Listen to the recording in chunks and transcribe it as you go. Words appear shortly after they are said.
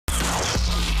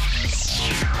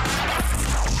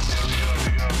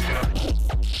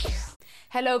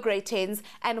Hello grade 10s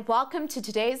and welcome to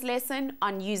today's lesson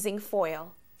on using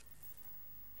FOIL.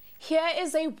 Here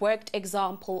is a worked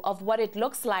example of what it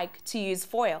looks like to use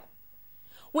FOIL.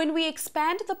 When we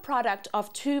expand the product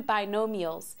of two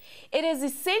binomials, it is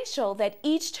essential that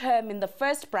each term in the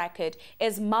first bracket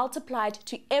is multiplied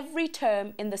to every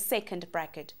term in the second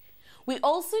bracket. We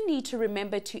also need to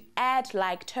remember to add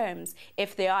like terms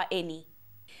if there are any.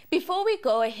 Before we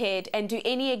go ahead and do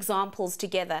any examples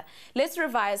together, let's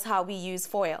revise how we use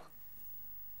FOIL.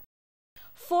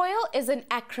 FOIL is an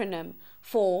acronym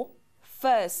for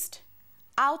first,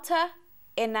 outer,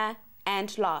 inner,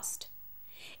 and last.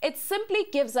 It simply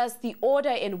gives us the order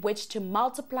in which to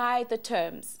multiply the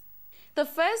terms. The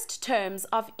first terms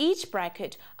of each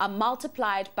bracket are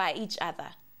multiplied by each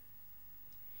other.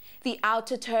 The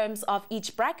outer terms of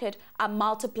each bracket are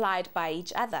multiplied by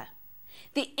each other.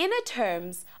 The inner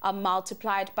terms are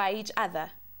multiplied by each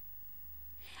other.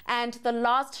 And the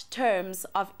last terms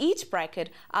of each bracket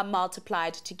are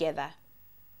multiplied together.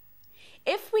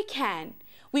 If we can,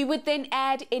 we would then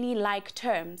add any like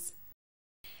terms.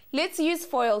 Let's use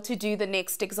FOIL to do the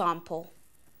next example.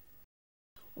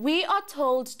 We are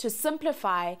told to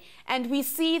simplify, and we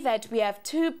see that we have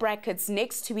two brackets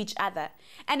next to each other,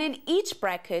 and in each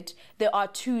bracket there are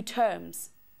two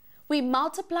terms. We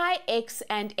multiply x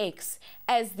and x,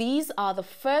 as these are the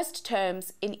first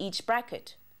terms in each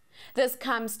bracket. This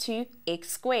comes to x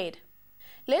squared.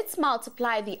 Let's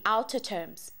multiply the outer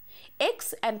terms,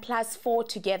 x and plus 4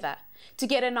 together, to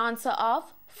get an answer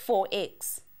of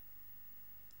 4x.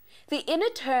 The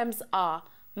inner terms are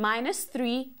minus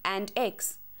 3 and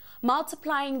x.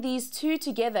 Multiplying these two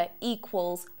together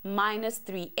equals minus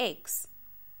 3x.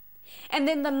 And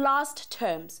then the last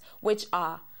terms, which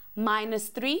are minus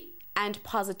 3 and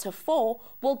positive 4,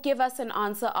 will give us an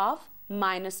answer of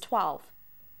minus 12.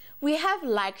 We have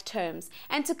like terms,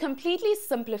 and to completely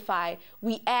simplify,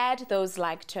 we add those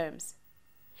like terms.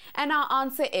 And our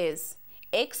answer is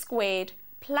x squared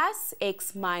plus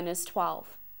x minus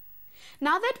 12.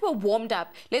 Now that we're warmed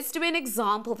up, let's do an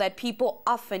example that people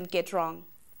often get wrong.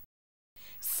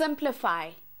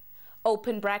 Simplify.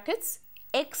 Open brackets,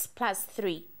 x plus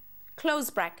 3, close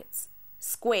brackets,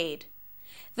 squared.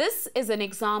 This is an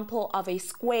example of a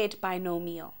squared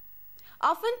binomial.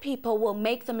 Often people will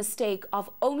make the mistake of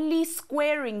only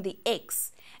squaring the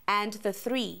x and the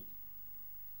 3.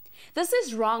 This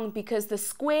is wrong because the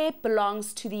square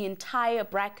belongs to the entire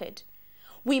bracket.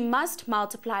 We must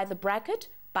multiply the bracket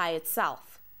by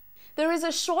itself. There is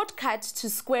a shortcut to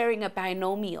squaring a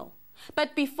binomial.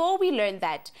 But before we learn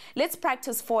that, let's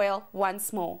practice FOIL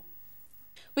once more.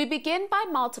 We begin by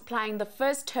multiplying the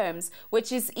first terms,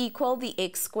 which is equal the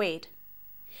x squared.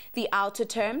 The outer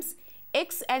terms,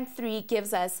 x and 3,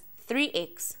 gives us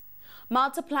 3x.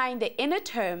 Multiplying the inner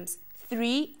terms,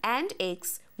 3 and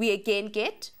x, we again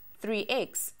get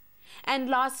 3x. And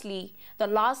lastly, the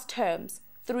last terms,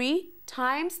 3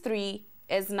 times 3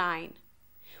 is 9.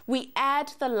 We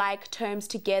add the like terms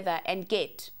together and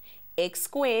get x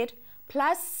squared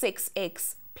plus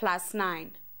 6x plus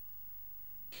 9.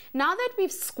 Now that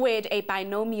we've squared a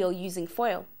binomial using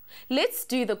FOIL, let's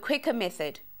do the quicker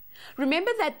method.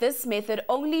 Remember that this method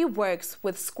only works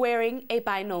with squaring a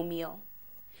binomial.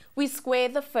 We square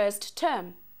the first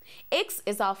term. X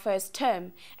is our first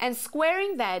term, and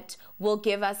squaring that will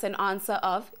give us an answer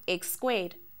of x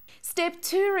squared. Step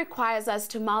 2 requires us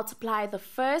to multiply the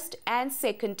first and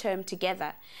second term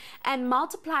together and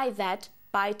multiply that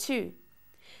by 2.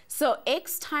 So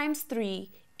x times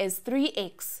 3 is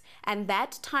 3x, and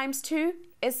that times 2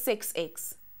 is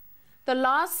 6x. The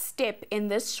last step in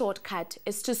this shortcut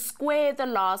is to square the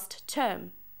last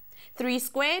term. 3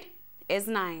 squared is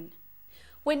 9.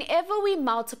 Whenever we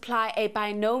multiply a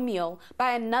binomial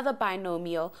by another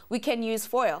binomial, we can use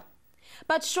FOIL.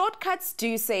 But shortcuts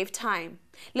do save time.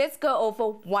 Let's go over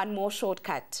one more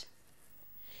shortcut.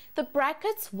 The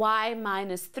brackets y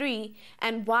minus 3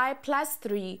 and y plus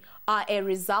 3 are a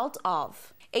result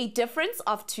of a difference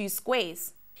of two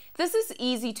squares. This is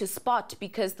easy to spot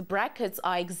because the brackets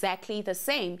are exactly the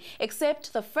same,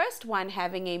 except the first one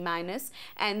having a minus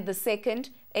and the second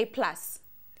a plus.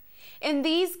 In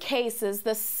these cases,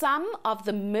 the sum of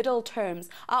the middle terms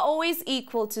are always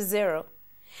equal to 0.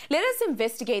 Let us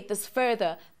investigate this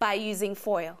further by using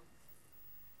FOIL.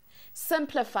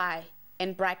 Simplify,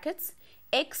 in brackets,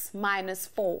 x minus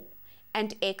 4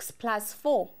 and x plus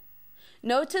 4.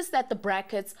 Notice that the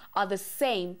brackets are the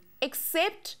same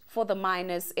except for the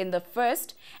minus in the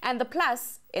first and the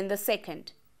plus in the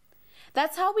second.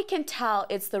 That's how we can tell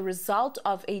it's the result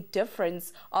of a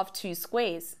difference of two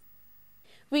squares.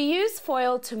 We use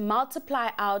FOIL to multiply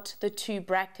out the two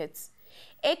brackets.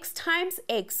 X times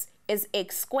x is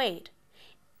x squared.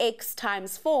 x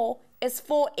times 4 is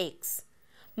 4x.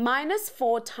 Minus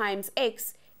 4 times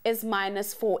x is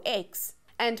minus 4x.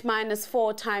 And minus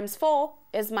 4 times 4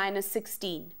 is minus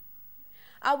 16.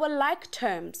 Our like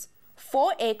terms,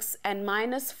 4x and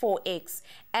minus 4x,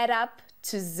 add up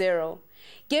to 0,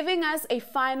 giving us a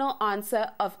final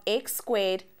answer of x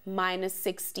squared minus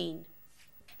 16.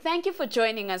 Thank you for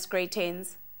joining us, grade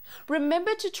 10s.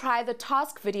 Remember to try the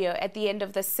task video at the end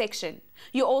of this section.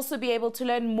 You'll also be able to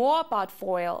learn more about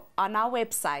FOIL on our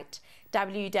website,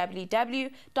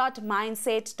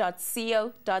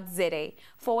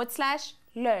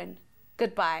 www.mindset.co.za/learn.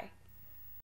 Goodbye.